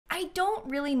I don't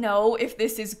really know if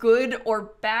this is good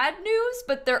or bad news,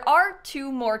 but there are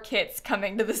 2 more kits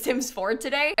coming to The Sims 4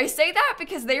 today. I say that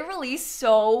because they release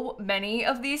so many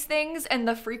of these things, and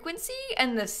the frequency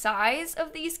and the size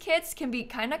of these kits can be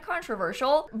kind of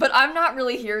controversial, but I'm not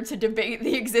really here to debate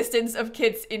the existence of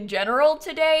kits in general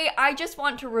today. I just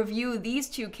want to review these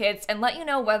 2 kits and let you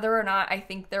know whether or not I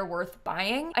think they're worth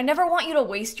buying. I never want you to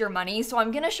waste your money, so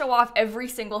I'm gonna show off every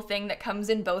single thing that comes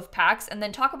in both packs and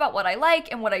then talk about what I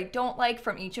like and what I don't like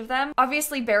from each of them.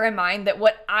 Obviously, bear in mind that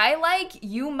what I like,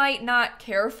 you might not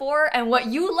care for, and what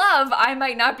you love, I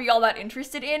might not be all that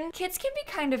interested in. Kits can be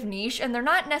kind of niche, and they're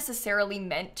not necessarily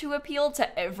meant to appeal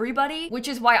to everybody, which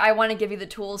is why I want to give you the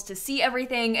tools to see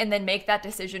everything and then make that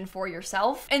decision for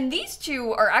yourself. And these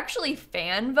 2 are actually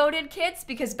fan-voted kits,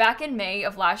 because back in May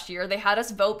of last year, they had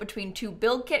us vote between 2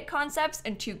 build kit concepts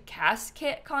and 2 cast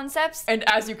kit concepts. And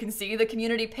as you can see, the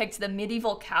community picked the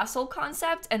medieval castle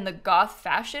concept and the goth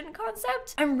fashion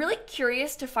concept. I'm really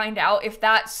curious to find out if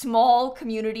that small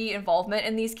community involvement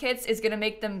in these kits is gonna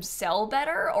make them sell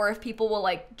better, or if people will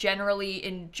like generally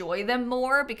enjoy them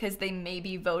more because they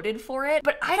maybe voted for it.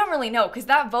 But I don't really know, because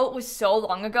that vote was so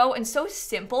long ago and so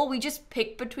simple. We just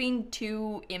picked between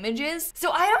 2 images. So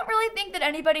I don't really think that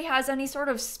anybody has any sort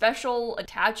of special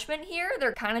attachment here.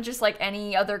 They're kind of just like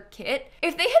any other kit.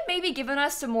 If they had maybe given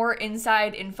us some more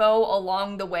inside info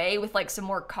along the way with like some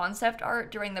more concept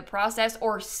art during the process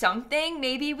or something,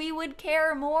 maybe we would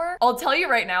care more. I'll tell you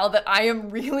right now that I am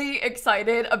really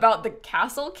excited about the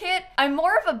castle kit. I'm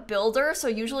more of a builder, so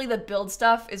usually the build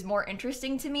stuff is more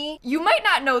interesting to me. You might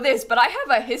not know this, but I have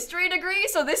a history degree,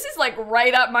 so this is like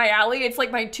right up my alley. It's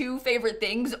like my 2 favorite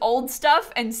things, old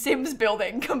stuff and Sims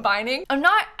building combining. I'm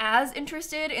not as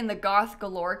interested in the goth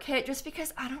galore kit just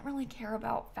because I don't really care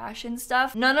about fashion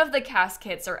stuff. None of the cast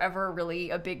kits are ever really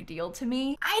a big deal to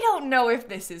me. I don't know if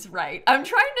this is right. I'm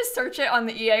trying to search it on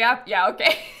the EA app. Yeah,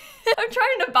 okay. I'm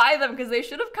trying to buy them because they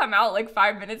should have come out like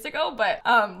 5 minutes ago, but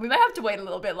we might have to wait a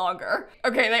little bit longer.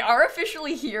 Okay, they are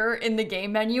officially here in the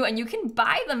game menu, and you can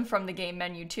buy them from the game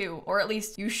menu too, or at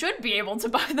least you should be able to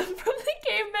buy them from the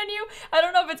game menu. I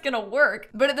don't know if it's gonna work,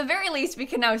 but at the very least we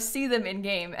can now see them in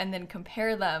game and then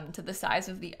compare them to the size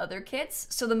of the other kits.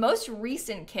 So the most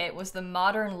recent kit was the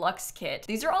Modern Luxe kit.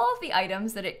 These are all of the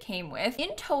items that it came with.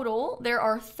 In total, there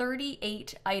are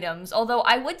 38 items, although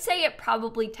I would say it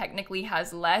probably technically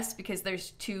has less because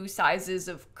there's 2 sizes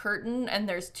of curtain and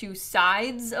there's 2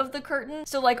 sides of the curtain.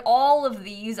 So like all of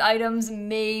these items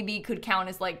maybe could count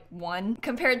as like 1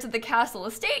 compared to the Castle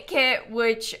Estate kit,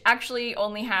 which actually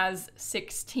only has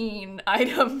 16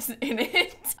 items in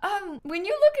it. When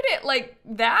you look at it like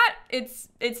that,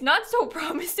 it's not so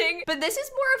promising, but this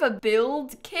is more of a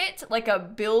build kit, like a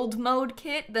build mode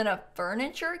kit than a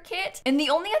furniture kit. And the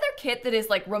only other kit that is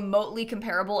like remotely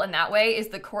comparable in that way is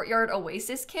the Courtyard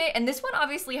Oasis kit. And this one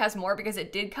obviously has more because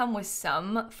it did come with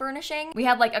some furnishing. We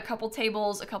had like a couple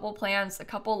tables, a couple plants, a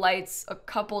couple lights, a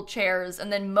couple chairs,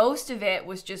 and then most of it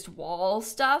was just wall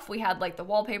stuff. We had like the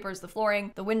wallpapers, the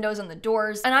flooring, the windows, and the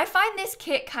doors. And I find this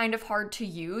kit kind of hard to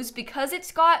use because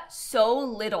it's got so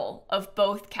little of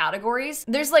both categories.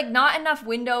 There's like not enough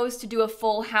windows to do a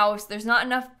full house. There's not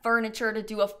enough furniture to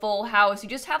do a full house. You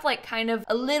just have like kind of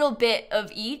a little bit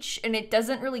of each, and it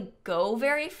doesn't really go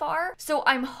very far. So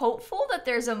I'm hopeful that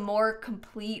there's a more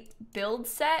complete build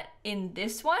set in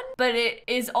this one, but it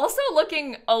is also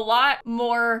looking a lot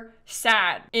more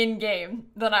sad in game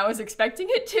than I was expecting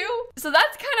it to. So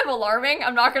that's kind of alarming,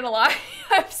 I'm not gonna lie.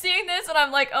 I'm seeing this and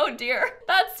I'm like, oh dear,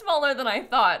 that's smaller than I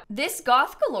thought. This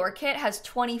Goth Galore kit has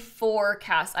 24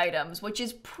 cast items, which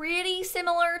is pretty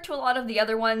similar to a lot of the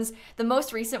other ones. The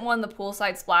most recent one, the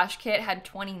Poolside Splash kit, had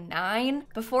 29.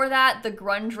 Before that, the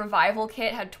Grunge Revival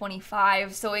kit had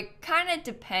 25, so it kind of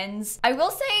depends. I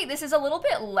will say this is a little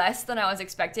bit less than I was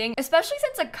expecting, especially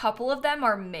since a couple of them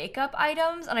are makeup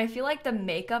items, and I feel like the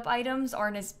makeup items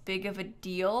aren't as big of a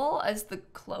deal as the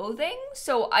clothing.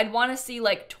 So I'd want to see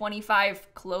like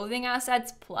 25 clothing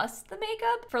assets plus the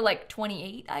makeup for like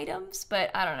 28 items,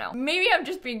 but I don't know. Maybe I'm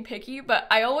just being picky, but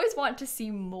I always want to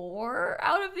see more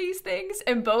out of these things.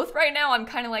 And both right now, I'm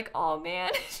kind of like, oh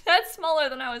man, that's smaller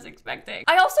than I was expecting.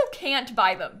 I also can't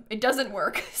buy them. It doesn't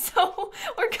work. So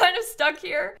we're kind of stuck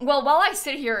here. Well, while I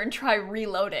sit here and try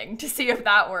reloading to see if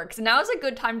that works, now is a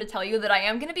good time to tell you that I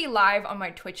am going to be live on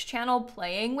my Twitch channel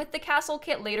playing with the castle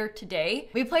kit later today.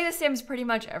 We play The Sims pretty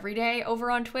much every day over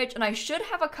on Twitch, and I should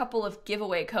have a couple of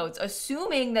giveaway codes,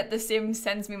 assuming that The Sims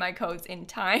sends me my codes in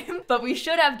time. But we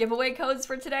should have giveaway codes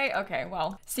for today. Okay,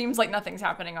 well, seems like nothing's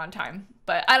happening on time.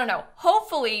 But I don't know.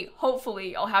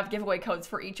 Hopefully I'll have giveaway codes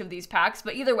for each of these packs,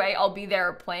 but either way, I'll be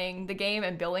there playing the game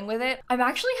and building with it. I'm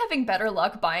actually having better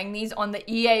luck buying these on the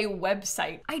EA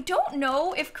website. I don't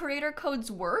know if creator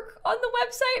codes work on the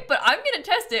website, but I'm gonna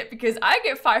test it because I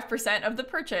get 5% of the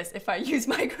purchase if I use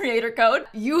my creator code.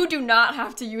 You do not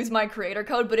have to use my creator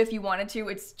code, but if you wanted to,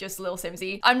 it's just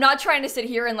lilsimsie. I'm not trying to sit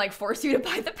here and like force you to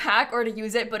buy the pack or to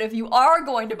use it, but if you are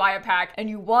going to buy a pack and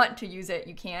you want to use it,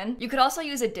 you can. You could also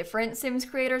use a different Sims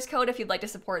creators code if you'd like to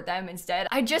support them instead.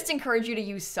 I just encourage you to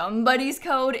use somebody's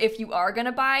code if you are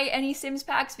gonna buy any Sims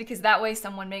packs, because that way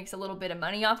someone makes a little bit of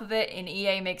money off of it and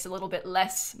EA makes a little bit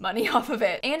less money off of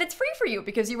it. And it's free for you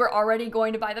because you were already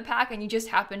going to buy the pack and you just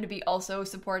happen to be also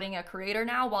supporting a creator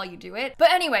now while you do it.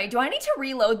 But anyway, do I need to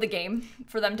reload the game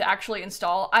for them to actually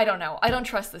install? I don't know. I don't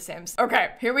trust The Sims.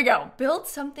 Okay, here we go. Build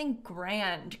something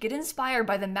grand. Get inspired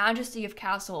by the majesty of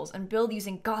castles and build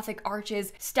using Gothic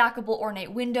arches, stackable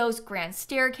ornate windows, grand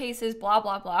staircases, blah,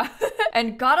 blah, blah.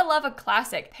 And gotta love a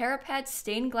classic. Parapets,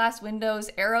 stained glass windows,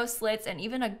 arrow slits, and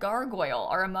even a gargoyle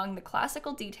are among the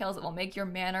classical details that will make your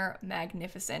manor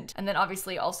magnificent. And then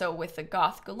obviously also with the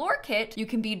Goth Galore kit, you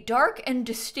can be dark and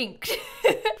distinct.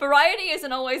 Variety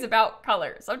isn't always about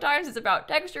color. Sometimes it's about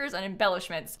textures and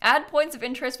embellishments. Add points of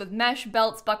interest with mesh,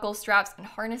 belts, buckles, straps, and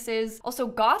harnesses. Also,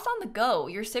 goth on the go.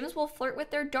 Your Sims will flirt with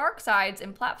their dark sides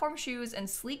in platform shoes and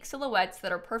sleek silhouettes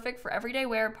that are perfect for everyday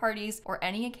wear, parties, or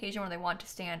any occasion where they want to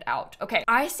stand out. Okay,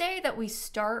 I say that we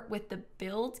start with the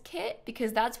build kit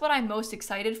because that's what I'm most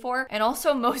excited for and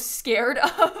also most scared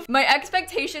of. My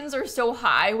expectations are so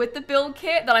high with the build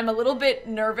kit that I'm a little bit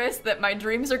nervous that my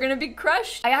dreams are gonna be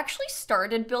crushed. I actually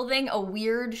started building a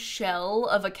weird shell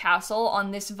of a castle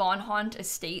on this Von Haunt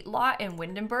estate lot in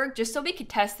Windenburg just so we could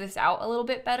test this out a little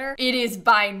bit better. It is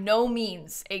by no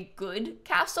means a good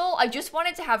castle. I just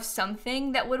wanted to have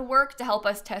something that would work to help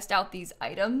us test out these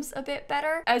items a bit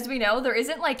better. As we know, there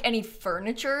isn't like any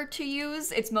furniture to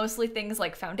use. It's mostly things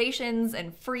like foundations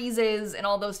and freezes and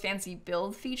all those fancy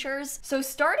build features. So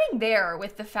starting there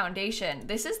with the foundation,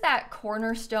 this is that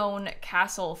cornerstone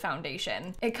castle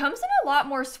foundation. It comes in a lot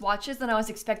more swatches than I was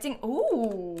expecting.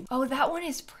 Ooh, oh, that one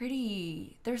is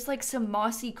pretty. There's like some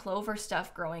mossy clover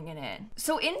stuff growing in it.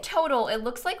 So in total, it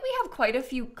looks like we have quite a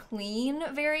few clean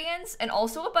variants and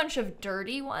also a bunch of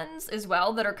dirty ones as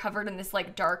well that are covered in this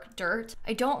like dark dirt.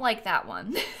 I don't like that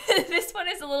one. This one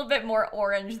is a little bit more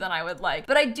orange than I would like,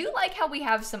 but I do like how we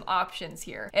have some options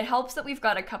here. It helps that we've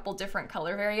got a couple different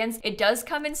color variants. It does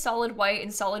come in solid white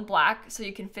and solid black, so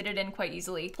you can fit it in quite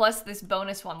easily, plus this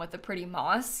bonus one with the pretty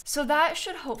moss. So that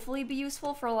should hopefully be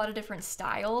useful for a lot of different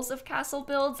styles of castle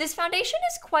builds. This foundation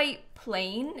is quite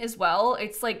plain as well.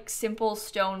 It's like simple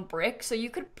stone brick, so you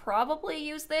could probably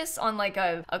use this on like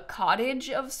a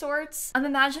cottage of sorts. I'm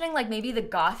imagining like maybe the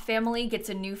Goth family gets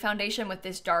a new foundation with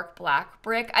this dark black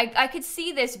brick. I could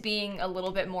see this being a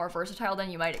little bit more versatile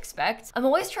than you might expect. I'm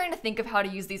always trying to think of how to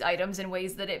use these items in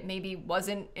ways that it maybe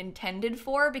wasn't intended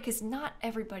for, because not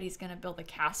everybody's gonna build a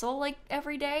castle like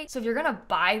every day. So if you're gonna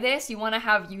buy this, you wanna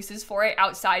have uses for it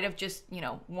outside of just, you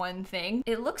know, one thing.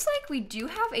 It looks like we do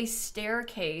have a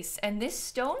staircase, and this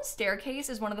stone staircase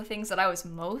is one of the things that I was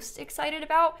most excited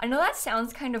about. I know that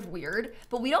sounds kind of weird,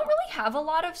 but we don't really have a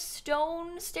lot of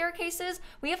stone staircases.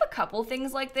 We have a couple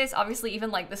things like this. Obviously,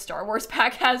 even like the Star Wars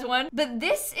pack has one, but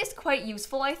this is quite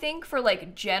useful, I think, for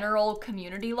like general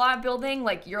community lot building.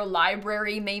 Like your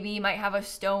library maybe might have a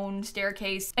stone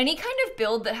staircase. Any kind of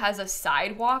build that has a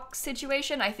sidewalk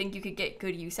situation, I think you could get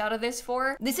good use out of this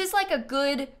for. This is like a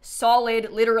good,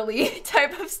 solid, literally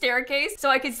type of staircase. So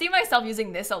I could see myself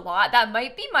using this a lot. That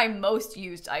might be my most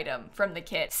used item from the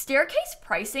kit. Staircase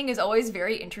pricing is always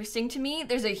very interesting to me.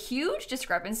 There's a huge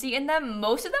discrepancy in them.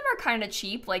 Most of them are kind of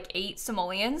cheap, like 8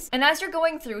 simoleons. And as you're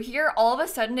going through here, all of a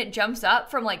sudden it jumps up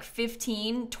from like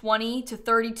 15, 20 to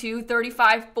 32,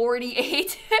 35,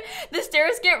 48. The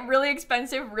stairs get really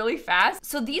expensive really fast.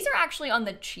 So these are actually on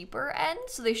the cheaper end,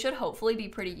 so they should hopefully be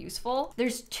pretty useful.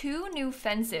 There's 2 new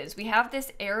fences. We have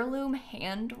this heirloom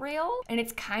handrail, and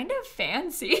it's kind of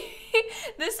fancy.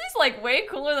 This is like way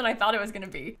cooler than I thought it was gonna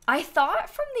be. I thought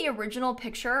from the original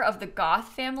picture of the Goth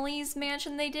family's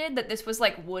mansion they did that this was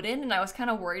like wooden, and I was kind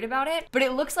of worried about it, but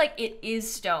it looks like it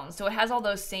is stone, so it has all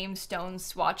those same stone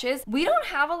swatches. We don't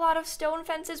have a lot of stone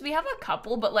fences. We have a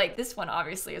couple, but like this one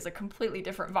obviously is a completely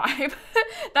different vibe.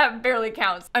 That barely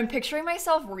counts. I'm picturing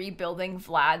myself rebuilding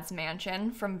Vlad's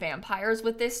mansion from Vampires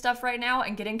with this stuff right now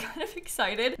and getting kind of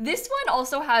excited. This one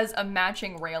also has a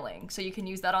matching railing, so you can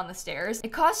use that on the stairs.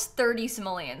 It costs 30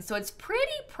 simoleons, so it's pretty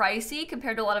pricey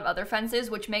compared to a lot of other fences,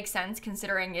 which makes sense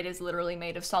considering it is literally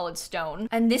made of solid stone.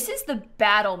 And this is the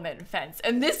battlement fence.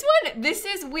 And this one, this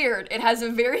is weird. It has a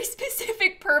very specific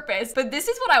specific purpose, but this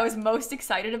is what I was most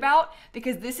excited about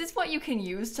because this is what you can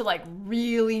use to like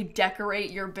really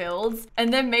decorate your builds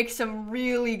and then make some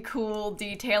really cool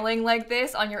detailing like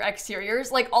this on your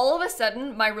exteriors. Like all of a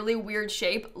sudden, my really weird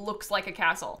shape looks like a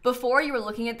castle. Before you were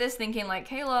looking at this thinking like,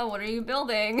 Kayla, what are you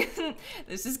building?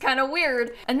 This is kind of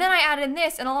weird. And then I add in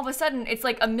this and all of a sudden it's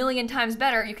like a million times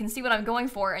better. You can see what I'm going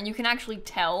for and you can actually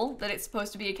tell that it's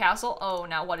supposed to be a castle. Oh,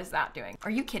 now what is that doing?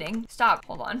 Are you kidding? Stop,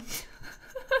 hold on.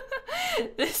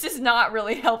 This is not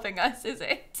really helping us, is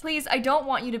it? Please, I don't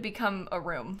want you to become a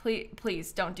room.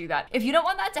 Please don't do that. If you don't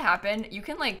want that to happen, you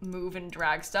can like move and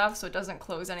drag stuff so it doesn't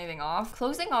close anything off.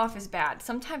 Closing off is bad.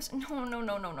 Sometimes,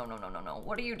 no.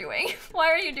 What are you doing? Why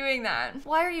are you doing that?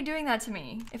 Why are you doing that to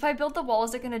me? If I build the wall,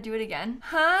 is it gonna do it again?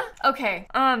 Huh? Okay,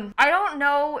 I don't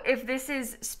know if this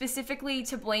is specifically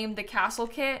to blame the castle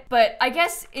kit, but I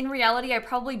guess in reality, I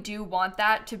probably do want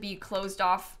that to be closed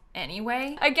off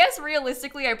anyway. I guess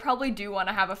realistically, I probably do want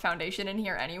to have a foundation in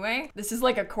here anyway. This is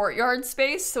like a courtyard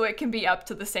space, so it can be up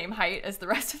to the same height as the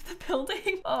rest of the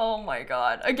building. Oh my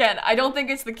god. Again, I don't think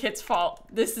it's the kit's fault.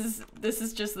 This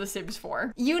is just The Sims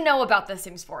 4. You know about The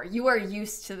Sims 4. You are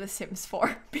used to The Sims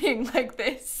 4 being like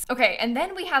this. Okay, and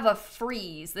then we have a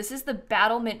frieze. This is the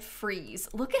battlement frieze.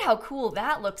 Look at how cool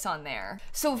that looks on there.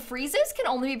 So friezes can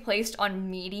only be placed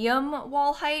on medium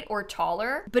wall height or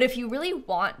taller, but if you really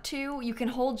want to, you can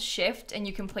hold shift and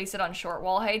you can place it on short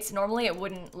wall heights. Normally it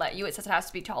wouldn't let you, it says it has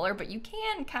to be taller, but you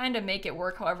can kind of make it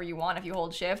work however you want if you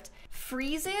hold shift.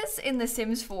 Friezes in The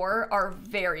Sims 4 are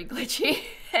very glitchy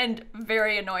and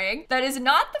very annoying. That is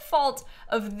not the fault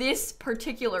of this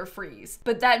particular frieze,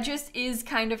 but that just is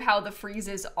kind of how the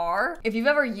friezes are. If you've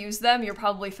ever used them, you're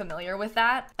probably familiar with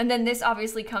that. And then this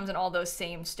obviously comes in all those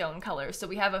same stone colors. So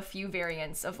we have a few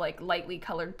variants of like lightly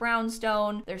colored brown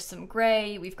stone. There's some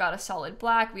gray. We've got a solid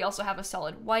black. We also have a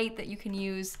solid white that you can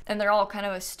use. And they're all kind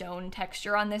of a stone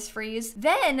texture on this frieze.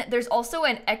 Then there's also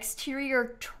an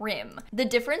exterior trim. The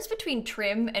difference between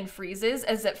trim and friezes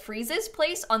is that friezes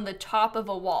place on the top of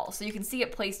a wall. So you can see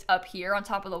it placed up here on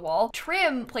top of the wall.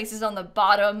 Trim places on the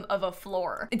bottom of a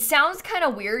floor. It sounds kind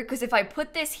of weird because if I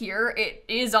put this here, it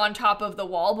is on top of the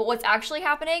wall, but what's actually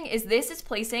happening is this is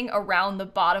placing around the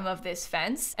bottom of this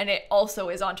fence and it also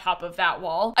is on top of that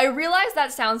wall. I realize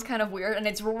that sounds kind of weird and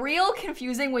it's real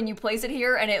confusing when you place it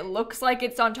here and it looks like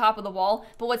it's on top of the wall,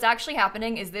 but what's actually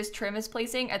happening is this trim is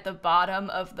placing at the bottom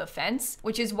of the fence,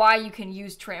 which is why you can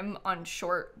use trim on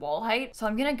short wall height. So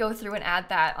I'm gonna go through and add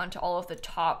that onto all of the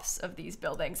tops of these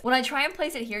buildings. When I try and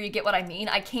place it here, you get what I mean.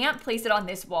 I can't place it on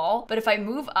this wall, but if I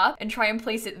move up and try and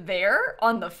place it there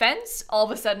on the fence, all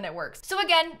of a sudden it works. So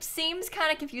again, seems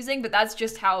kind of confusing, but that's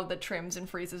just how the trims and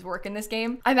freezes work in this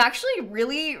game. I'm actually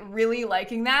really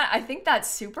liking that. I think that's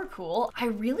super cool. I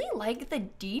really like the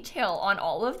detail on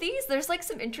all of these. There's like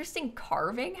some interesting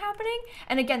carving happening.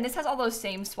 And again, this has all those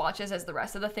same swatches as the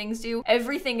rest of the things do.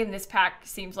 Everything in this pack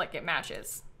seems like it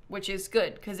matches, which is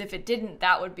good because if it didn't,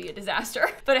 that would be a disaster.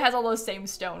 But it has all those same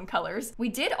stone colors. We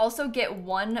did also get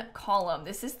one column.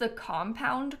 This is the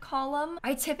compound column.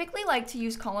 I typically like to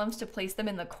use columns to place them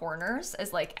in the corners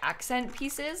as like accent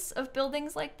pieces of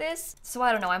buildings like this. So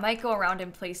I don't know, I might go around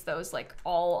and place those like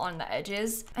all on the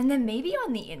edges. And then maybe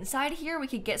on the inside here, we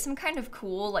could get some kind of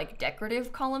cool like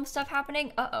decorative column stuff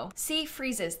happening. Uh-oh. See,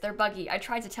 freezes, they're buggy. I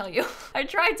tried to tell you. I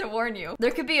tried to warn you.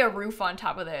 There could be a roof on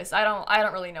top of this. I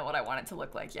don't really know what I want it to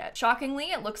look like yet.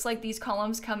 Shockingly, it looks like these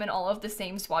columns come in all of the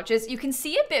same swatches. You can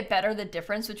see a bit better the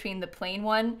difference between the plain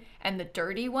one and the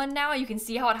dirty one now. You can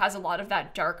see how it has a lot of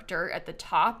that dark dirt at the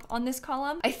top on this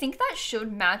column. I think that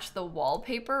should match the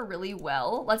wallpaper really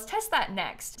well. Let's test that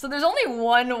next. So there's only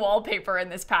one wallpaper in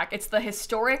this pack. It's the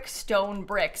historic stone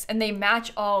bricks and they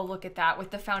match, oh, look at that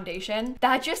with the foundation.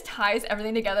 That just ties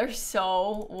everything together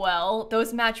so well.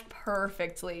 Those match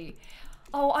perfectly.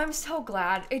 Oh, I'm so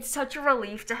glad. It's such a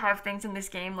relief to have things in this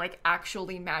game like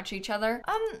actually match each other.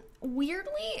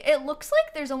 Weirdly, it looks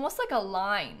like there's almost like a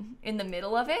line in the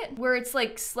middle of it where it's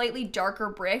like slightly darker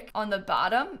brick on the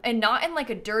bottom and not in like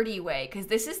a dirty way because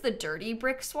this is the dirty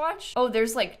brick swatch. Oh,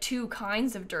 there's like two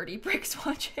kinds of dirty brick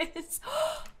swatches.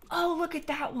 Oh, look at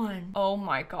that one. Oh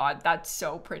my God, that's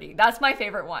so pretty. That's my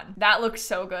favorite one. That looks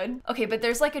so good. Okay, but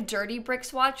there's like a dirty brick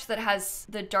swatch that has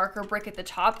the darker brick at the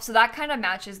top. So that kind of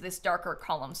matches this darker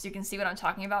column. So you can see what I'm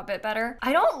talking about a bit better.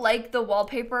 I don't like the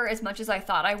wallpaper as much as I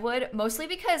thought I would, mostly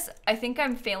because I think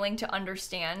I'm failing to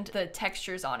understand the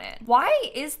textures on it. Why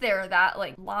is there that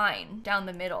like line down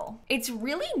the middle? It's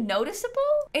really noticeable.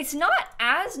 It's not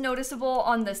as noticeable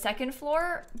on the second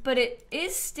floor, but it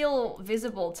is still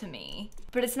visible to me.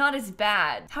 but it's not as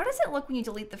bad. How does it look when you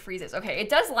delete the freezes? Okay, it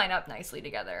does line up nicely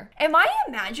together. Am I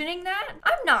imagining that?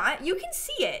 I'm not. You can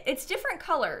see it. It's different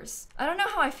colors. I don't know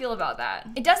how I feel about that.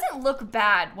 It doesn't look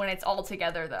bad when it's all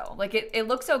together though. Like it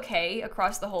looks okay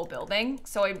across the whole building,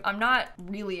 so I'm not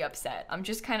really upset. I'm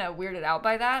just kind of weirded out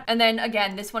by that. And then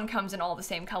again, this one comes in all the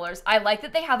same colors. I like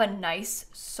that they have a nice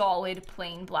solid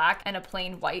plain black and a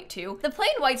plain white too. The plain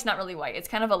white's not really white. It's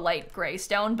kind of a light gray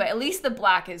stone, but at least the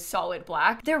black is solid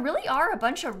black. There really are a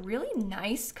bunch of really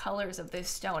nice colors of this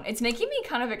stone. It's making me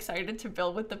kind of excited to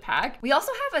build with the pack. We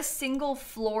also have a single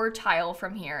floor tile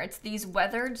from here. It's these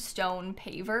weathered stone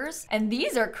pavers, and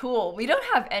these are cool. We don't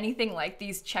have anything like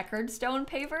these checkered stone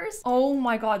pavers. Oh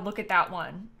my God, look at that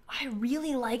one. I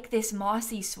really like this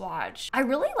mossy swatch. I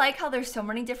really like how there's so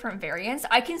many different variants.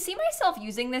 I can see myself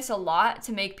using this a lot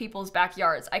to make people's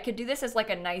backyards. I could do this as like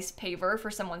a nice paver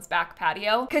for someone's back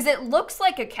patio because it looks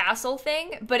like a castle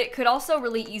thing, but it could also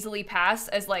really easily pass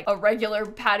as like a regular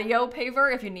patio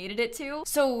paver if you needed it to.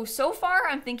 So far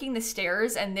I'm thinking the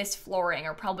stairs and this flooring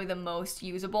are probably the most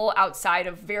usable outside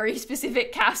of very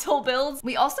specific castle builds.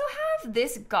 We also have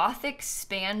this gothic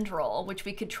spandrel, which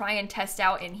we could try and test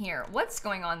out in here. What's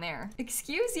going on there?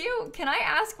 Excuse you? Can I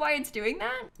ask why it's doing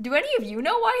that? Do any of you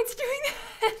know why it's doing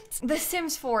that? The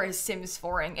Sims 4 is Sims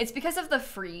 4ing. It's because of the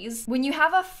freeze. When you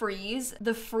have a freeze,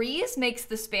 the freeze makes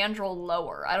the spandrel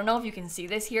lower. I don't know if you can see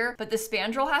this here, but the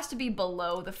spandrel has to be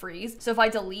below the freeze. So if I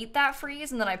delete that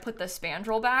freeze and then I put the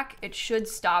spandrel back, it should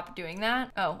stop doing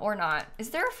that. Oh, or not.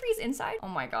 Is there a freeze inside? Oh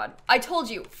my God. I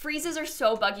told you, freezes are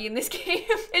so buggy in this game.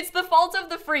 It's the fault of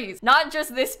the freeze. Not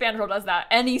just this spandrel does that.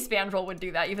 Any spandrel would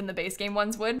do that. Even the base game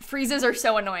ones would. Freezes are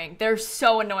so annoying. They're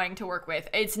so annoying to work with.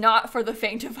 It's not for the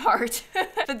faint of heart.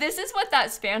 But this is what that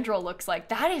spandrel looks like.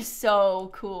 That is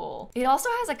so cool. It also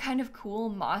has a kind of cool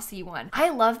mossy one. I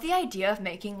love the idea of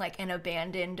making like an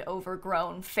abandoned,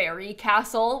 overgrown fairy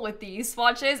castle with these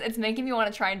swatches. It's making me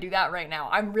want to try and do that right now.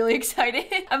 I'm really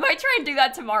excited. I might try and do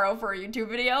that tomorrow for a YouTube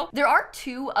video. There are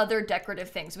two other decorative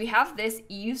things. We have this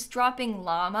eavesdropping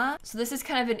llama. So this is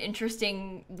kind of an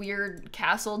interesting, weird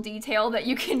castle detail that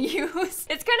you can use.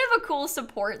 It's kind of a cool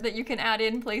support that you can add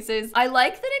in places. I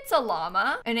like that it's a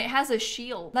llama and it has a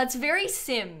shield. That's very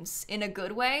Sims in a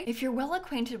good way. If you're well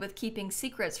acquainted with keeping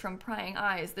secrets from prying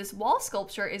eyes, this wall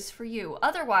sculpture is for you.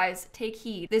 Otherwise, take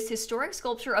heed. This historic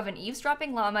sculpture of an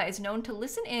eavesdropping llama is known to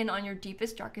listen in on your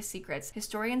deepest, darkest secrets.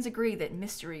 Historians agree that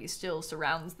mystery still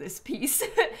surrounds this piece.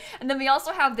 And then we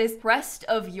also have this crest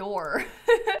of yore,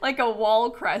 like a wall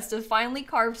crest, a finely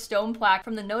carved stone plaque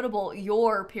from the notable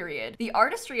yore period. The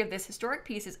artistry of this historic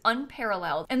piece is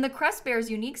unparalleled, and the crest bears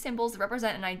unique symbols that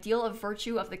represent an ideal of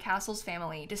virtue of the castle's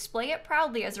family. Display it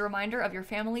proudly as a reminder of your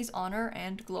family's honor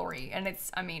and glory. And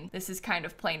it's, I mean, this is kind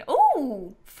of plain.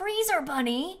 Ooh, freezer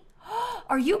bunny.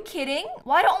 Are you kidding?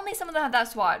 Why do only some of them have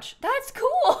that swatch? That's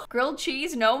cool. Grilled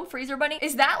cheese, gnome, freezer bunny.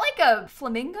 Is that like a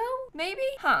flamingo? Maybe?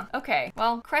 Huh, okay.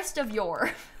 Well, crest of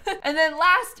yore. And then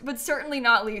last, but certainly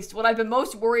not least, what I've been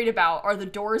most worried about are the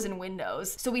doors and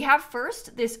windows. So we have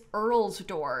first this Earl's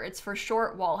door. It's for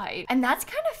short wall height. And that's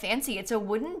kind of fancy. It's a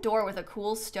wooden door with a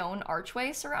cool stone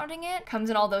archway surrounding it.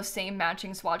 Comes in all those same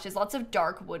matching swatches, lots of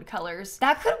dark wood colors.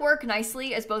 That could work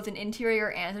nicely as both an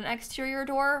interior and an exterior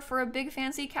door for a big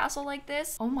fancy castle like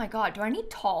this. Oh my God, do I need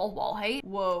tall wall height?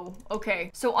 Whoa, okay.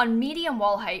 So on medium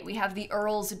wall height, we have the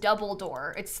Earl's double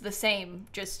door. It's the same,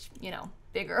 just, you know,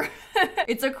 bigger.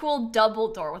 It's a cool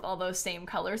double door with all those same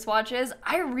color swatches.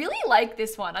 I really like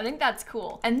this one. I think that's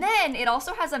cool. And then it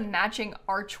also has a matching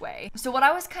archway. So what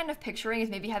I was kind of picturing is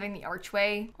maybe having the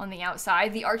archway on the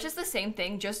outside. The arch is the same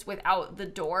thing, just without the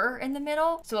door in the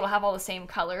middle. So it'll have all the same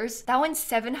colors. That one's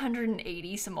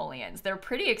 780 simoleons. They're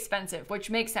pretty expensive, which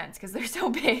makes sense because they're so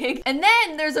big. And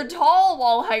then there's a tall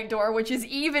wall height door, which is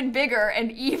even bigger and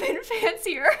even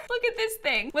fancier. Look at this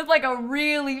thing with like a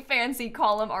really fancy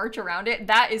column arch around it.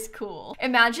 That is cool.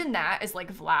 Imagine that as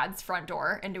like Vlad's front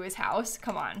door into his house.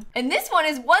 Come on. And this one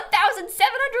is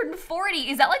 1,740.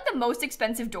 Is that like the most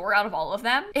expensive door out of all of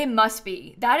them? It must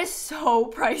be. That is so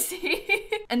pricey.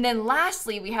 And then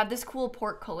lastly, we have this cool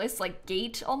portcullis, like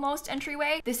gate almost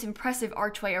entryway. This impressive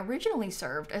archway originally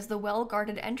served as the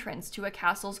well-guarded entrance to a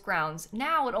castle's grounds.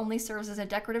 Now it only serves as a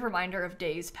decorative reminder of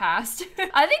days past.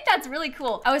 I think that's really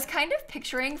cool. I was kind of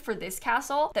picturing for this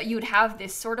castle that you would have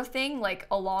this sort of thing like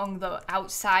along the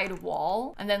outside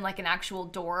wall and then like an actual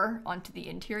door onto the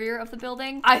interior of the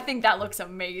building. I think that looks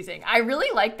amazing. I really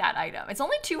like that item. It's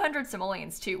only 200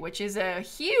 simoleons too, which is a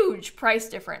huge price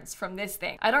difference from this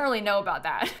thing. I don't really know about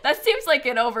that. That seems like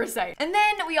an oversight. And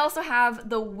then we also have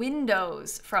the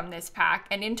windows from this pack,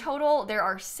 and in total there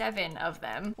are 7 of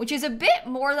them, which is a bit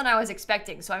more than I was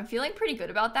expecting, so I'm feeling pretty good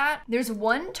about that. There's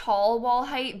one tall wall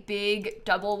height, big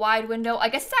double wide window. I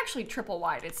guess it's actually triple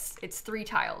wide. It's 3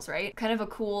 tiles, right? Kind of a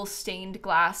cool stained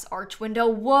glass arch window.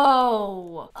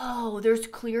 Whoa! Oh, there's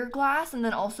clear glass and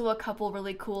then also a couple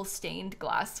really cool stained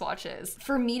glass swatches.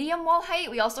 For medium wall height,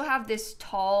 we also have this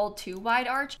tall 2 wide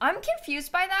arch. I'm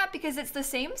confused by that because it's the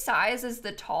same size as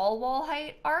the tall wall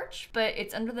height arch, but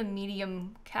it's under the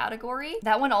medium category.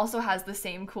 That one also has the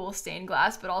same cool stained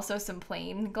glass, but also some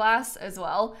plain glass as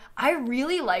well. I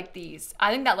really like these.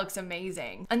 I think that looks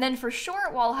amazing. And then for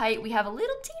short wall height, we have a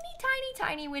little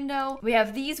tiny window. We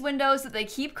have these windows that they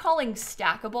keep calling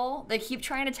stackable. They keep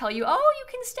trying to tell you, oh, you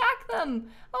can stack them.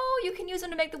 Oh, you can use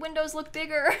them to make the windows look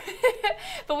bigger.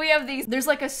 But we have these. There's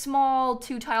like a small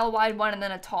 2 tile wide one and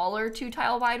then a taller 2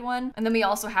 tile wide one. And then we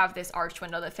also have this arch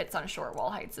window that fits on short wall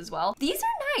heights as well. These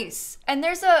are nice. And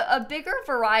there's a bigger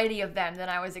variety of them than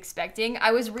I was expecting.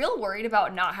 I was real worried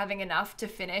about not having enough to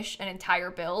finish an entire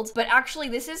build, but actually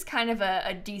this is kind of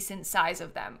a decent size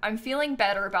of them. I'm feeling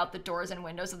better about the doors and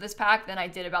windows of this pack than I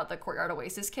did about the Courtyard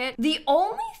Oasis kit. The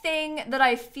only thing that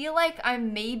I feel like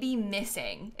I'm maybe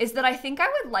missing is that I think I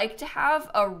would like to have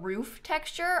a roof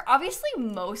texture. Obviously,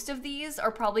 most of these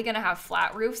are probably gonna have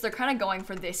flat roofs. They're kind of going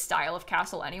for this style of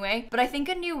castle anyway, but I think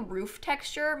a new roof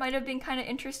texture might have been kind of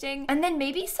interesting. And then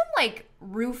maybe some like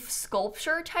roof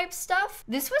sculpture type stuff.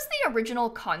 This was the original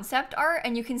concept art,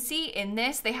 and you can see in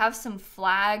this, they have some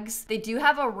flags. They do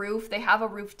have a roof. They have a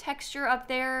roof texture up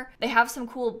there. They have some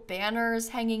cool banners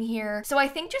hanging here. So I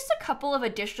think just a couple of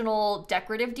additional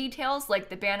decorative details like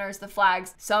the banners, the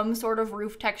flags, some sort of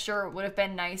roof texture would have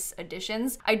been nice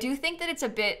additions. I do think that it's a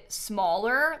bit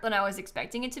smaller than I was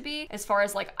expecting it to be as far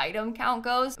as like item count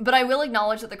goes, but I will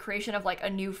acknowledge that the creation of like a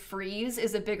new frieze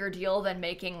is a bigger deal than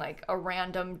making like a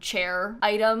random chair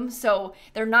item. So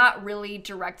they're not really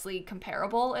directly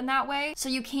comparable in that way. So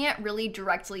you can't really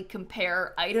directly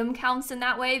compare item counts in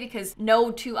that way because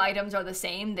no 2 items are the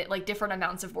same, that like different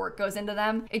amounts of work goes into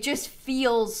them. It just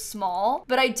feels small,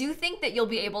 but I do think that you'll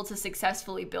be able to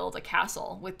successfully build a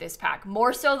castle with this pack,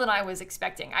 more so than I was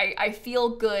expecting. I feel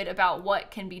good about what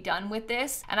can be done with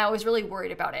this, and I was really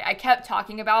worried about it. I kept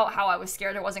talking about how I was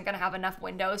scared it wasn't gonna have enough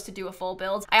windows to do a full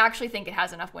build. I actually think it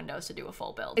has enough windows to do a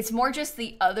full build. It's more just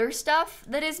the other stuff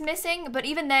that is missing, but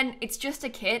even then, it's just a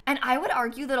kit, and I would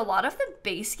argue that a lot of the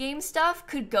base game stuff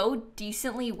could go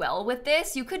decently well with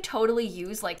this. You could totally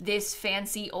use like this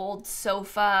fancy old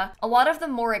sofa. A lot of the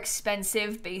more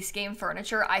expensive base game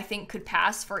furniture I think could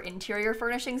pass for interior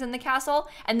furnishings in the castle,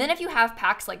 and then if you have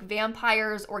packs like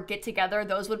vampires or get together,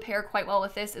 those would pair quite well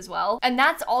with this as well. And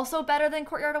that's also better than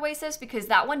Courtyard Oasis because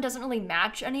that one doesn't really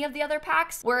match any of the other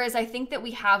packs, whereas I think that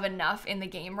we have enough in the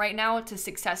game right now to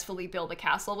successfully build a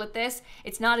castle with this.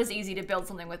 It's not as easy to build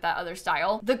something with that other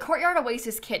style. The Courtyard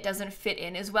Oasis kit doesn't fit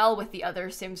in as well with the other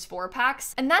Sims 4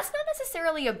 packs, and that's not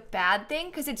necessarily a bad thing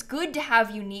because it's good to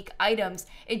have unique items.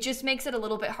 It just makes it a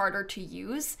little bit harder to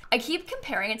use. I keep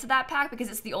comparing it to that pack because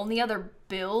it's the only other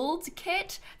build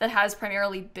kit that has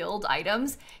primarily build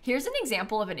items. Here's an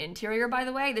example of an interior, by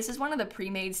the way. This is one of the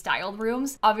pre-made styled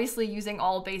rooms, obviously using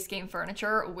all base game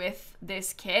furniture with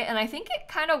this kit, and I think it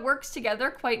kind of works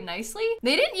together quite nicely.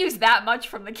 They didn't use that much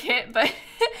from the kit, but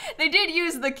they did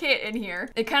use the kit in here.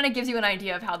 It kind of gives you an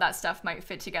idea of how that stuff might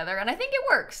fit together, and I think it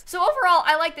works. So overall,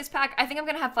 I like this pack. I think I'm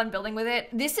gonna have fun building with it.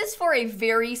 This is for a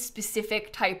very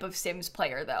specific type of Sims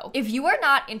player, though. If you are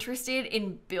not interested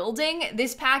in building,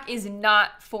 this pack is not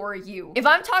for you. If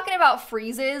I'm talking about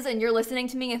freezes and you're listening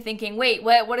to me and thinking, wait,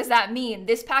 what does that mean?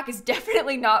 This pack is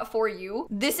definitely not for you.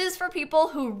 This is for people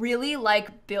who really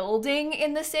like building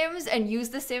in The Sims and use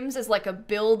The Sims as like a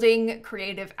building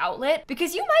creative outlet,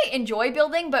 because you might enjoy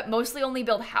building, but mostly only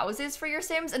build houses for your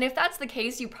Sims. And if that's the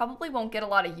case, you probably won't get a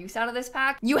lot of use out of this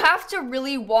pack. You have to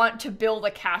really want to build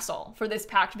a castle for this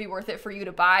pack to be worth it for you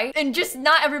to buy. And just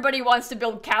not everybody wants to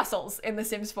build castles in The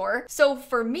Sims 4. So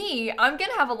for me, I'm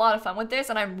gonna have a lot of fun with this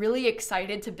and I'm really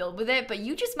excited to build with it, but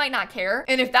you just might not care.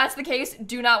 And if that's the case,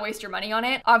 do not waste your money on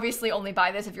it. Obviously only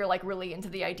buy this if you're like really into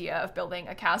the idea of building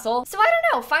a castle. So I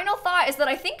don't know, final thought is that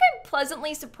I think I'm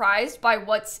pleasantly surprised by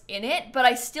what's in it, but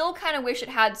I still kind of wish it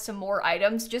had some more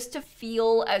items just to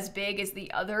feel as big as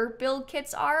the other build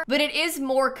kits are. But it is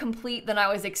more complete than I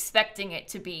was expecting it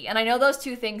to be. And I know those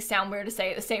two things sound weird to say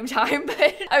at the same time,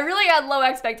 but I really had low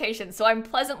expectations. So I'm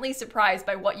pleasantly surprised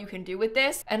by what you can do with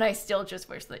this. And I still still just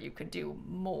wish that you could do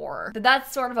more. But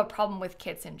that's sort of a problem with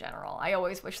kits in general. I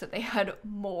always wish that they had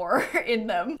more in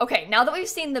them. Okay, now that we've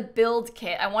seen the build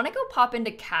kit, I want to go pop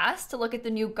into cast to look at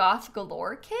the new Goth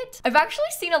Galore kit. I've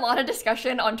actually seen a lot of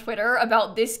discussion on Twitter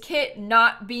about this kit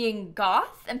not being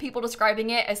goth and people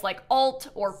describing it as like alt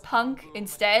or punk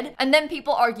instead. And then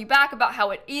people argue back about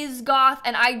how it is goth.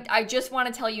 And I just want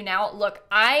to tell you now, look,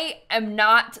 I am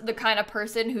not the kind of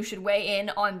person who should weigh in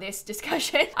on this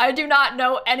discussion. I do not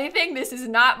know anything. This is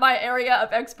not my area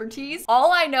of expertise.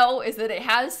 All I know is that it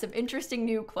has some interesting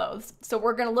new clothes. So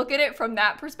we're gonna look at it from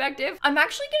that perspective. I'm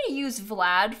actually gonna use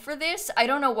Vlad for this. I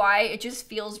don't know why, it just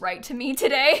feels right to me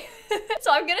today.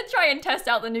 So I'm gonna try and test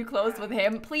out the new clothes with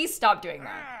him. Please stop doing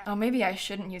that. Oh, maybe I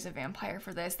shouldn't use a vampire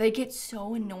for this. They get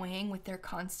so annoying with their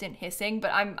constant hissing,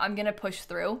 but I'm gonna push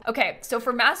through. Okay, so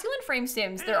for masculine frame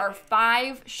sims, there are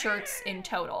 5 shirts in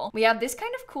total. We have this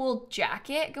kind of cool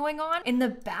jacket going on. In the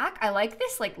back, I like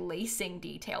this like lacing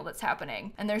detail that's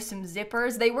happening. And there's some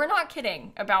zippers. They were not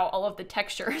kidding about all of the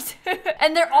textures.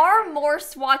 And there are more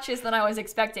swatches than I was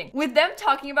expecting. With them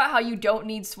talking about how you don't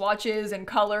need swatches and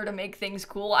color to make things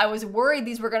cool, I was worried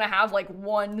these were gonna have like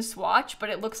one swatch, but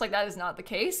it looks like that is not the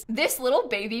case. This little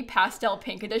baby pastel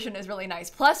pink edition is really nice.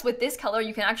 Plus with this color,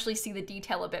 you can actually see the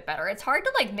detail a bit better. It's hard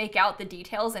to like make out the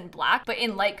details in black, but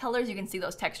in light colors, you can see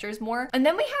those textures more. And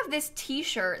then we have this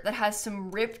t-shirt that has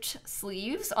some ripped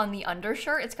sleeves on the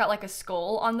undershirt. It's got like a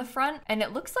skull on the front and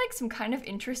it looks like some kind of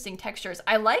interesting textures.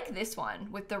 I like this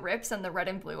one with the rips and the red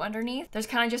and blue underneath. There's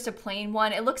kind of just a plain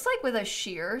one. It looks like with a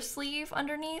sheer sleeve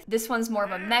underneath. This one's more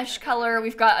of a mesh color.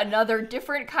 We've got another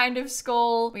different kind of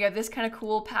skull. We have this kind of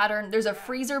cool pattern. There's a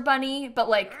freezer bunny, but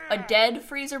like a dead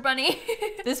freezer bunny.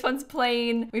 This one's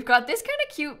plain. We've got this kind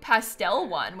of cute pastel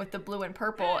one with the blue and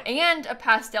purple and a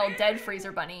pastel dead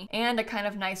freezer bunny and a kind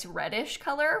of nice reddish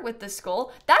color with the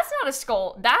skull. That's not a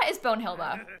skull. That is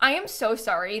Bonehilda. I am so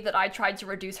sorry that I tried to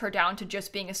reduce her down to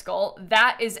just being a skull.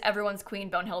 That is everyone's queen,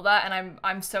 Bonehilda, and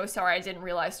I'm so sorry I didn't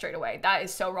realize straight away. That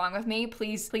is so wrong of me.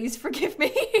 Please forgive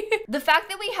me. The fact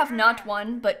that we have not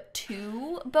one but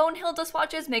 2 Bonehilda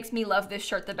swatches makes me love this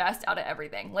shirt the best out of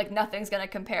everything. Like nothing's gonna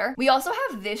compare. We also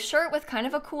have this shirt with kind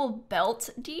of a cool belt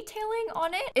detailing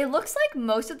on it. It looks like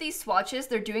most of these swatches,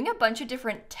 they're doing a bunch of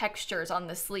different textures on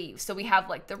the sleeves. So we have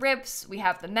like the rips, we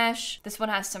have the mesh. This one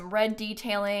has some red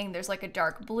detailing. There's like a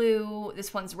dark blue.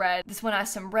 This one's red. This one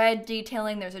has some red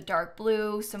detailing. There's a dark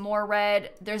blue, some more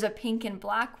red. There's a pink and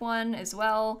black one as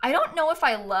well. I don't know if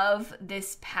I love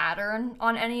this pattern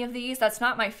on any of these. That's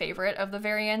not my favorite of the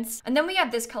variants. And then we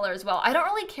have this color as well. I don't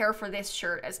really care for this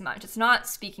shirt as much. It's not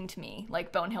speaking to me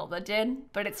like Bonehilda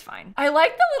did, but it's fine. I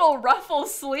like the little ruffle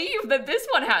sleeve that this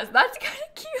one has. That's kind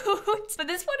of cute. But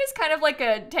this one is kind of like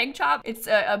a tank top. It's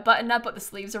a button up, but the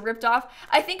sleeves are ripped off.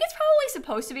 I think it's probably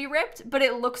supposed to be ripped, but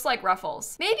it looks like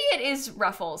ruffles. Maybe it is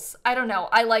ruffles. I don't know.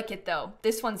 I like it though.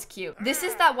 This one's cute. This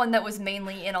is that one that was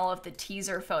mainly in all of the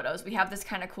teaser photos. We have this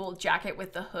kind of cool jacket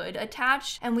with the hood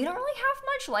attached, and we don't really have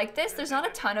much like this. There's not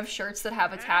a ton of shirts that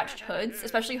have attached hoods,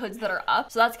 especially hoods that are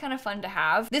up. So that's kind of fun to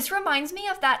have. This reminds me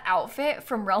of that outfit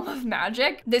from Realm of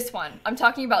Magic. This one. I'm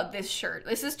talking about this shirt.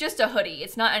 This is just a hoodie.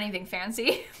 It's not anything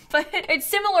fancy, but it's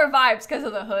similar vibes because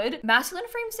of the hood. Masculine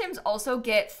frame sims also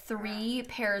get 3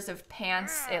 pairs of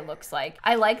pants, it looks like.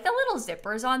 I like the little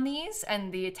zippers on these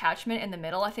and the attachment in the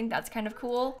middle. I think that's kind of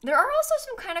cool. There are also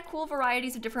some kind of cool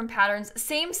varieties of different patterns.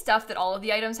 Same stuff that all of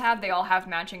the items have. They all have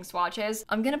matching swatches.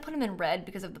 I'm gonna put them in red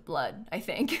because of the blood, I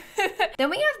think. Then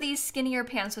we have these skinnier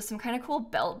pants with some kind of cool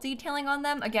belt detailing on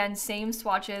them. Again, same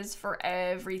swatches for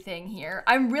everything here.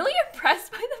 I'm really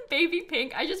impressed by the baby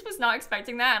pink. I just was not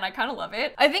expecting that and I kind of love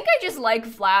it. I think I just like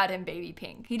Vlad in baby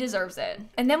pink. He deserves it.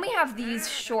 And then we have these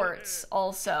shorts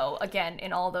also, again,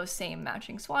 in all those same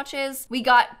matching swatches. We've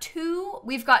got two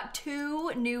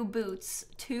new boots,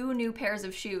 2 new pairs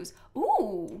of shoes.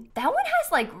 Ooh, that one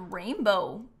has like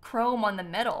rainbow chrome on the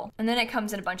middle. And then it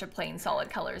comes in a bunch of plain solid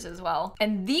colors as well.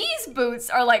 And these boots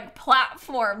are like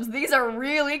platforms. These are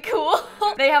really cool.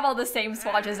 They have all the same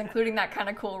swatches, including that kind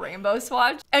of cool rainbow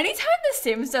swatch. Anytime The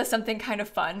Sims does something kind of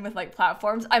fun with like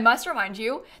platforms, I must remind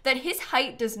you that his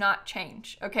height does not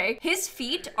change, okay? His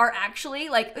feet are actually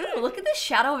like, ooh, look at the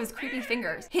shadow of his creepy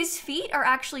fingers. His feet are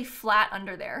actually flat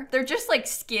under there. They're just like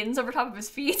skins over top of his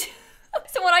feet.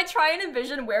 So when I try and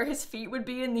envision where his feet would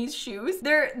be in these shoes,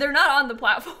 they're not on the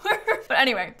platform. But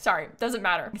anyway, sorry, doesn't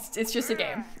matter. It's just a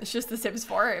game. It's just The Sims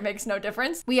 4. It makes no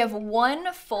difference. We have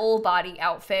 1 full body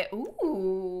outfit.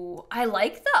 Ooh, Ooh, I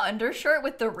like the undershirt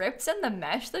with the rips and the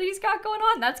mesh that he's got going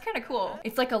on. That's kind of cool.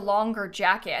 It's like a longer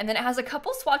jacket. And then it has a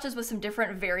couple swatches with some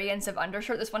different variants of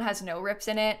undershirt. This one has no rips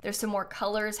in it. There's some more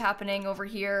colors happening over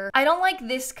here. I don't like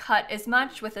this cut as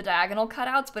much with the diagonal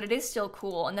cutouts, but it is still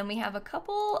cool. And then we have a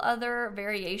couple other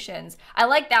variations. I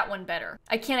like that one better.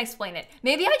 I can't explain it.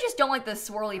 Maybe I just don't like the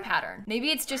swirly pattern.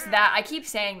 Maybe it's just that. I keep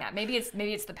saying that. Maybe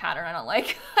it's the pattern I don't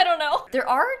like. I don't know. There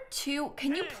are two,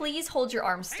 can you please hold your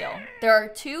arm still? There are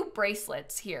two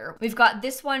bracelets here. We've got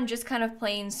this one, just kind of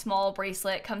plain small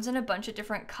bracelet. Comes in a bunch of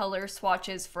different color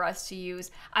swatches for us to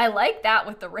use. I like that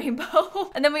with the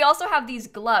rainbow. And then we also have these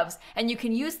gloves, and you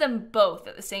can use them both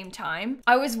at the same time.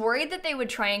 I was worried that they would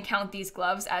try and count these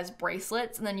gloves as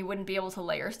bracelets and then you wouldn't be able to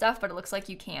layer stuff, but it looks like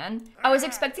you can. I was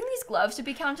expecting these gloves to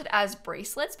be counted as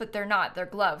bracelets, but they're not. They're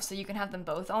gloves, so you can have them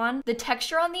both on. The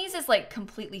texture on these is like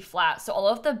completely flat, so all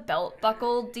of the belt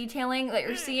buckle detailing that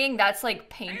you're seeing, that's like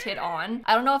painted on.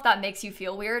 I don't know if that makes you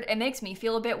feel weird. It makes me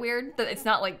feel a bit weird that it's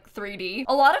not like 3D.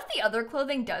 A lot of the other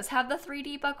clothing does have the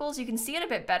 3D buckles. You can see it a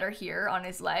bit better here on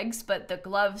his legs, but the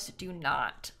gloves do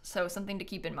not. So something to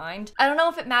keep in mind. I don't know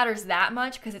if it matters that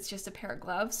much because it's just a pair of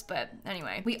gloves, but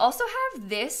anyway. We also have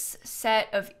this set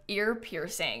of ear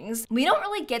piercings. We don't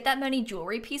really get that many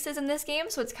jewelry pieces in this game,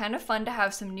 so it's kind of fun to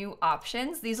have some new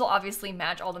options. These will obviously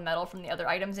match all the metal from the other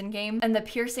items in game, and the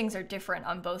piercings are different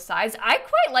on both sides. I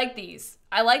quite like these.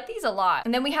 I like these a lot.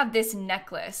 And then we have this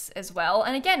necklace as well.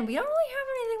 And again, we don't really have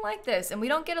anything like this, and we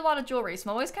don't get a lot of jewelry, so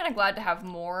I'm always kind of glad to have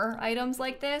more items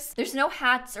like this. There's no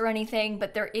hats or anything,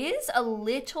 but there is a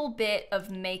little bit of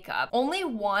makeup. Only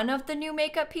one of the new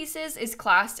makeup pieces is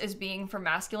classed as being for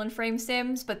masculine frame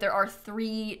sims, but there are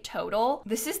 3 total.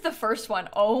 This is the first one.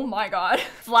 Oh my god.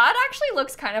 Vlad actually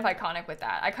looks kind of iconic with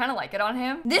that. I kind of like it on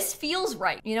him. This feels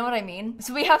right. You know what I mean?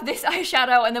 So we have this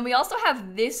eyeshadow, and then we also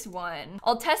have this one.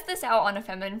 I'll test this out on a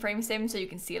feminine frame sim so you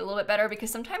can see it a little bit better, because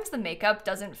sometimes the makeup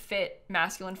doesn't fit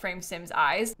masculine frame sims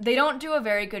eyes. They don't do a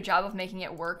very good job of making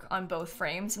it work on both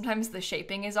frames. Sometimes the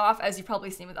shaping is off, as you've probably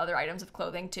seen with other items of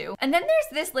clothing too. And then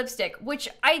there's this lipstick, which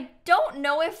I don't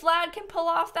know if Vlad can pull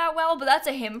off that well, but that's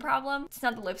a him problem. It's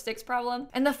not the lipstick's problem.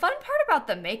 And the fun part about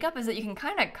the makeup is that you can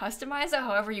kind of customize it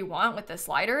however you want with the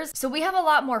sliders. So we have a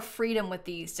lot more freedom with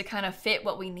these to kind of fit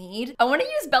what we need. I want to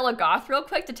use Bella Goth real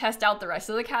quick to test out the rest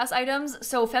of the cast items.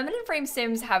 So feminine frame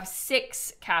sims have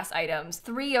 6 cast items,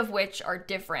 3 of which are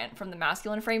different from the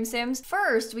masculine frame sims.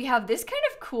 First, we have this kind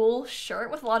of cool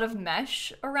shirt with a lot of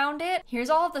mesh around it. Here's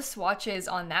all of the swatches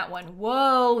on that one.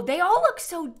 Whoa, they all look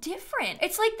so different.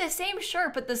 It's like the same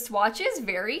shirt, but the swatches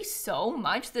vary so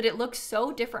much that it looks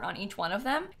so different on each one of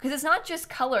them, because it's not just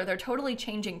color, they're totally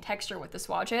changing texture with the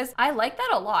swatches. I like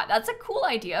that a lot. That's a cool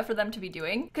idea for them to be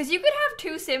doing, because you could have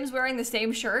 2 sims wearing the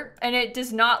same shirt and it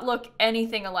does not look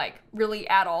anything alike, really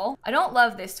at all. I don't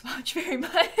love this swatch very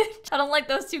much. I don't like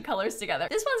those 2 colors together.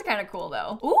 This one's kind of cool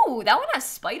though. Ooh, that one has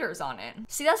spiders on it.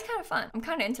 See, that's kind of fun. I'm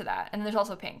kind of into that. And there's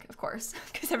also pink, of course,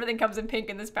 because everything comes in pink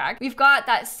in this pack. We've got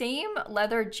that same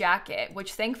leather jacket,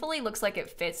 which thankfully looks like it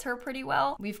fits her pretty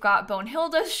well. We've got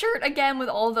Bonehilda's shirt again with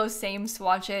all those same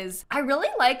swatches. I really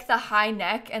like the high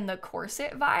neck and the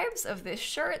corset vibes of this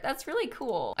shirt. That's really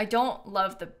cool. I don't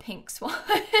love the pink swatch.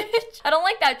 I don't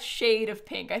like that shade of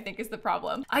pink, I think is the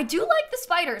problem. I do like the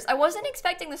spiders. I wasn't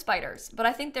expecting the spiders, but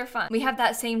I think they're fun. We have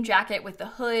that same jacket with the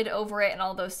hood over it and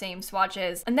all those same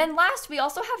swatches. And then last, we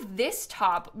also have this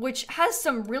top, which has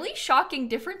some really shocking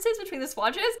differences between the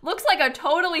swatches. Looks like a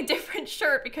totally different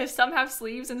shirt because some have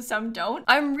sleeves and some don't.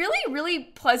 I'm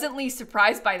really pleasantly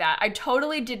surprised by that. I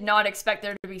totally did not expect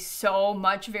there to be so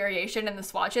much variation in the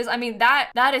swatches. I mean,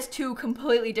 that is 2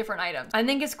 completely different items. I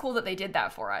think it's cool that they did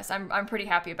that for us. I'm pretty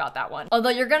happy about that one. Although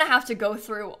you're gonna have to go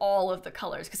through all of the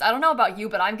colors, because I don't know about you,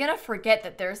 but I'm gonna forget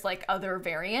that there's like other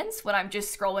variants when I'm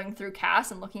just scrolling through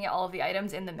cast and looking at all of the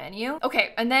items in the menu.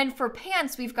 Okay, and then for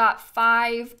pants, we've got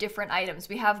 5 different items.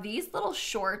 We have these little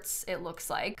shorts, it looks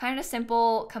like. Kind of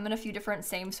simple, come in a few different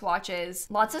same swatches.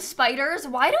 Lots of spiders.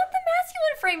 Why don't the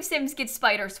masculine frame sims get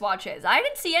spider swatches? I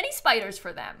didn't see any spiders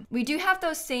for them. We do have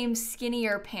those same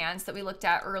skinnier pants that we looked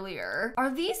at earlier. Are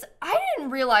these, I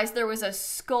didn't realize there was a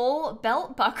skull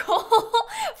belt buckle.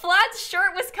 Vlad's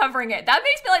shirt was covering it. That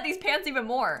makes me like these pants even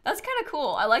more. That's kind of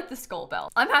cool. I like the skull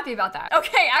belt. I'm happy about that.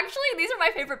 Okay, actually, these are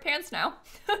my favorite pants now.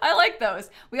 I like those.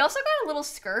 We also got a little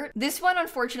skirt. This one,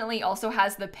 unfortunately, also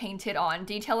has the painted on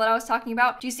detail that I was talking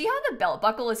about. Do you see how the belt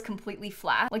buckle is completely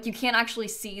flat? Like you can't actually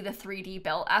see the 3D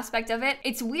belt aspect of it.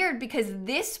 It's weird because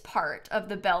this part of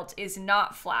the belt is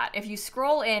not flat. If you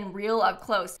scroll in real up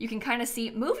close, you can kind of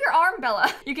see, move your arm,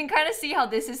 Bella. You can kind of see how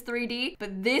this is 3D,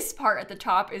 but this part at the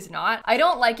top is not. I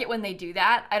don't like it when they do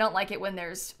that. I don't like it when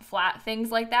there's flat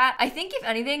things like like that. I think if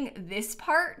anything, this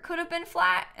part could have been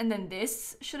flat and then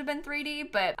this should have been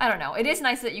 3D, but I don't know. It is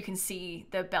nice that you can see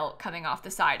the belt coming off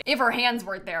the side if her hands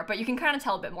weren't there, but you can kind of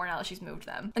tell a bit more now that she's moved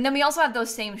them. And then we also have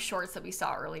those same shorts that we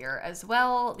saw earlier as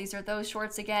well. These are those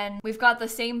shorts again. We've got the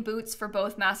same boots for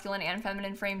both masculine and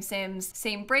feminine frame Sims,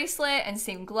 same bracelet and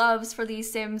same gloves for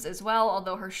these Sims as well,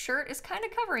 although her shirt is kind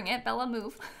of covering it. Bella,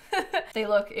 move. They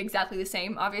look exactly the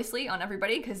same, obviously, on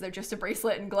everybody because they're just a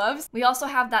bracelet and gloves. We also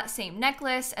have that same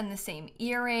necklace and the same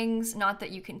earrings, not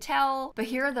that you can tell, but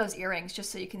here are those earrings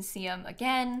just so you can see them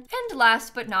again. And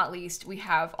last but not least, we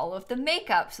have all of the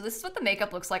makeup. So this is what the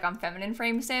makeup looks like on feminine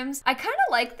frame Sims. I kind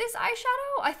of like this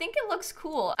eyeshadow. I think it looks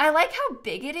cool. I like how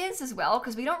big it is as well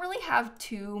because we don't really have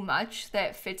too much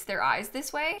that fits their eyes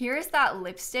this way. Here's that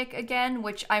lipstick again,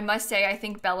 which I must say I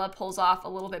think Bella pulls off a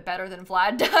little bit better than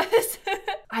Vlad does.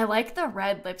 I like the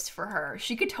red lips for her.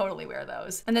 She could totally wear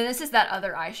those. And then this is that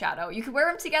other eyeshadow. You could wear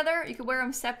them together, you could wear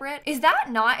them separate. Is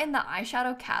that not in the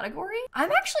eyeshadow category?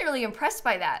 I'm actually really impressed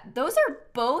by that. Those are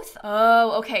both,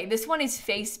 oh, okay. This one is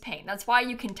face paint. That's why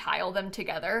you can tile them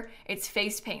together. It's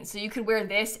face paint. So you could wear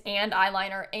this and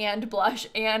eyeliner and blush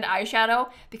and eyeshadow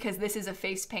because this is a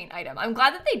face paint item. I'm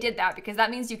glad that they did that because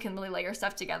that means you can really layer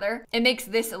stuff together. It makes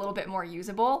this a little bit more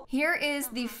usable. Here is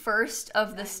the first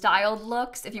of the styled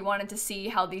looks if you wanted to see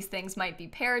how these things might be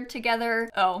paired together.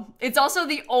 Oh, it's also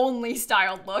the only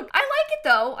styled look. I like it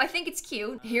though. I think it's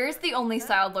cute. Here's the only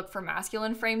styled look for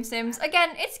masculine frame Sims. Again,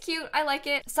 it's cute. I like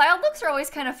it. Styled looks are always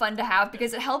kind of fun to have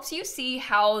because it helps you see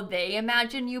how they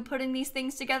imagine you putting these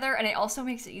things together, and it also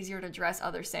makes it easier to dress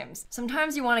other Sims.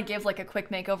 Sometimes you want to give like a quick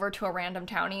makeover to a random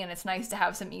townie, and it's nice to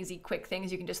have some easy, quick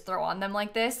things you can just throw on them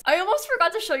like this. I almost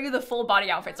forgot to show you the full body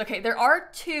outfits. Okay, there are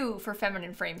two for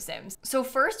feminine frame Sims. So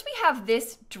first we have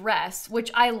this dress,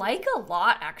 which I like a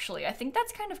lot actually. I think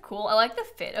that's kind of cool. I like the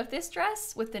fit of this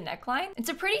dress with the neckline. It's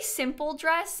a pretty simple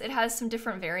dress. It has some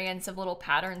different variants of little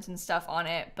patterns and stuff on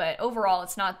it, but overall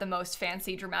it's not the most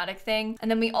fancy dramatic thing.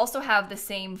 And then we also have the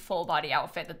same full body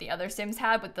outfit that the other Sims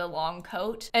had with the long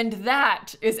coat. And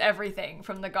that is everything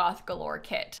from the Goth Galore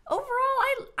kit. Overall,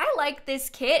 I like this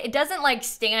kit. It doesn't like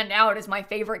stand out as my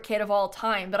favorite kit of all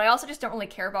time, but I also just don't really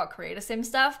care about Create a Sim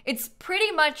stuff. It's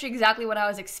pretty much exactly what I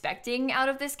was expecting out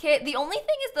of this kit. The only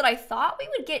thing is that I thought we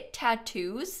would get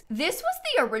tattoos. This was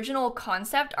the original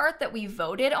concept art that we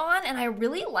voted on, and I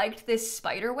really liked this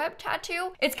spider web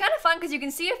tattoo. It's kind of fun because you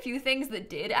can see a few things that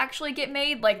did actually get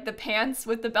made, like the pants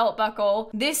with the belt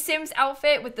buckle, this Sims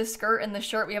outfit with the skirt and the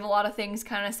shirt. We have a lot of things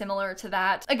kind of similar to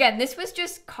that. Again, this was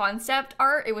just concept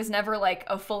art. It was never like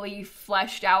a fully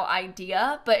fleshed out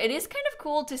idea, but it is kind of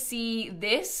cool to see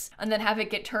this and then have it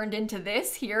get turned into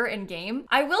this here in game.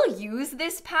 I will use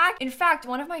this pack. In fact,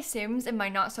 one of my Sims in my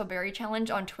Not So Berry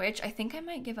challenge on Twitch, I think I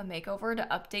might give a makeover to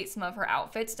update some of her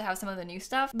outfits to have some of the new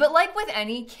stuff. But like with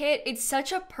any kit, it's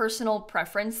such a personal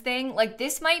preference thing. Like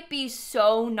this might be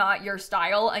so not your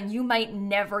style and you might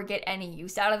never get any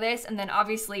use out of this, and then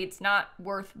obviously it's not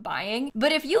worth buying.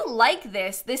 But if you like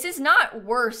this, this is not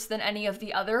worse than any of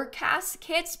the other cast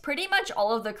kits. Pretty much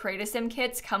all of the Create a Sim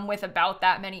kits come with about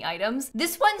that many items.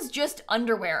 This one's just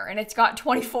underwear and it's got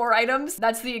 24 items.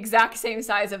 That's the exact same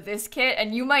size of this kit,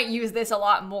 and you might use this a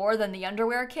lot more than the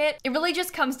underwear kit. It really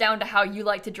just comes down to how you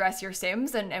like to dress your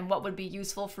Sims and what would be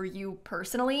useful for you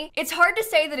personally. It's hard to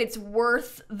say that it's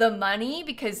worth the money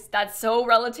because that's so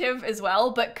relative as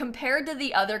well, but compared to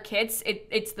the other kits,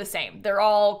 it's the same. They're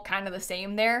all kind of the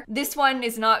same there. This one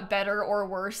is not better or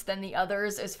worse than the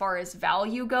others as far as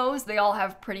value goes. They all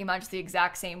have pretty much the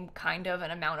exact same kind of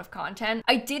an amount of content.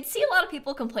 I did see a lot of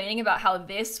people complaining about how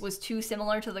this was too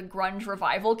similar to the grunge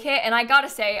revival kit, and I gotta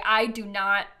say, I do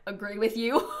not agree with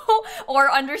you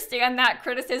or understand that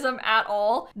criticism at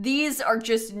all. These are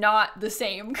just not the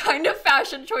same kind of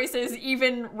fashion choices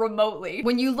even remotely.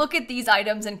 When you look at these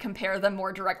items and compare them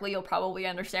more directly, you'll probably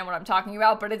understand what I'm talking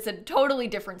about, but it's a totally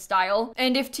different style.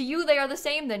 And if to you they are the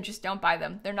same, then just don't buy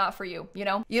them. They're not for you, you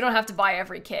know? You don't have to buy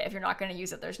every kit. If you're not gonna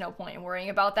use it, there's no point in worrying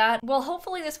about that. Well,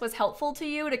 hopefully this was helpful to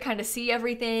you to kind of see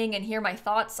everything and hear my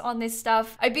thoughts on this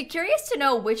stuff. I'd be curious to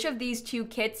know which of these two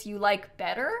kits you like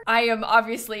better. I am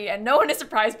obviously, and no one is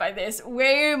surprised by this,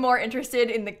 way more interested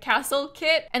in the castle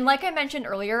kit. And like I mentioned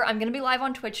earlier, I'm gonna be live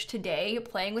on Twitch today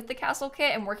playing with the castle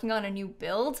kit and working on a new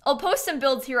build. I'll post some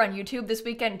builds here on YouTube this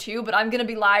weekend too, but I'm gonna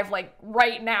be live like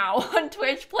right now on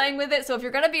Twitch playing with it. So if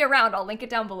you're gonna be around, I'll link it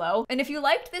down below. And if you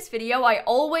liked this video, I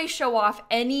always show off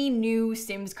any new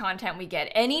Sims content we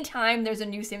get. Anytime there's a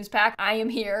new Sims pack, I am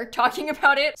here talking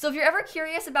about it. So if you're ever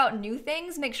curious about new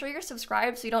things, make sure you're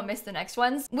subscribed so you don't miss the next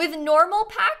ones. With normal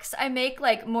packs, I make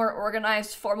like like more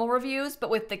organized formal reviews,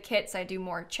 but with the kits I do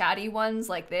more chatty ones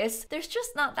like this. There's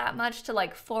just not that much to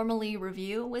like formally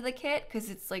review with a kit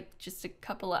because it's like just a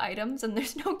couple of items and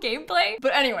there's no gameplay.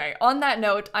 But anyway, on that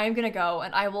note, I'm gonna go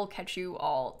and I will catch you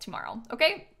all tomorrow.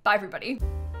 Okay, bye everybody.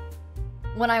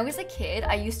 When I was a kid,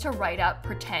 I used to write up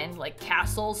pretend like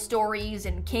castle stories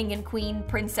and king and queen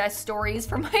princess stories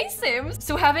for my Sims.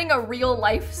 So having a real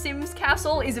life Sims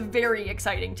castle is very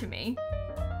exciting to me.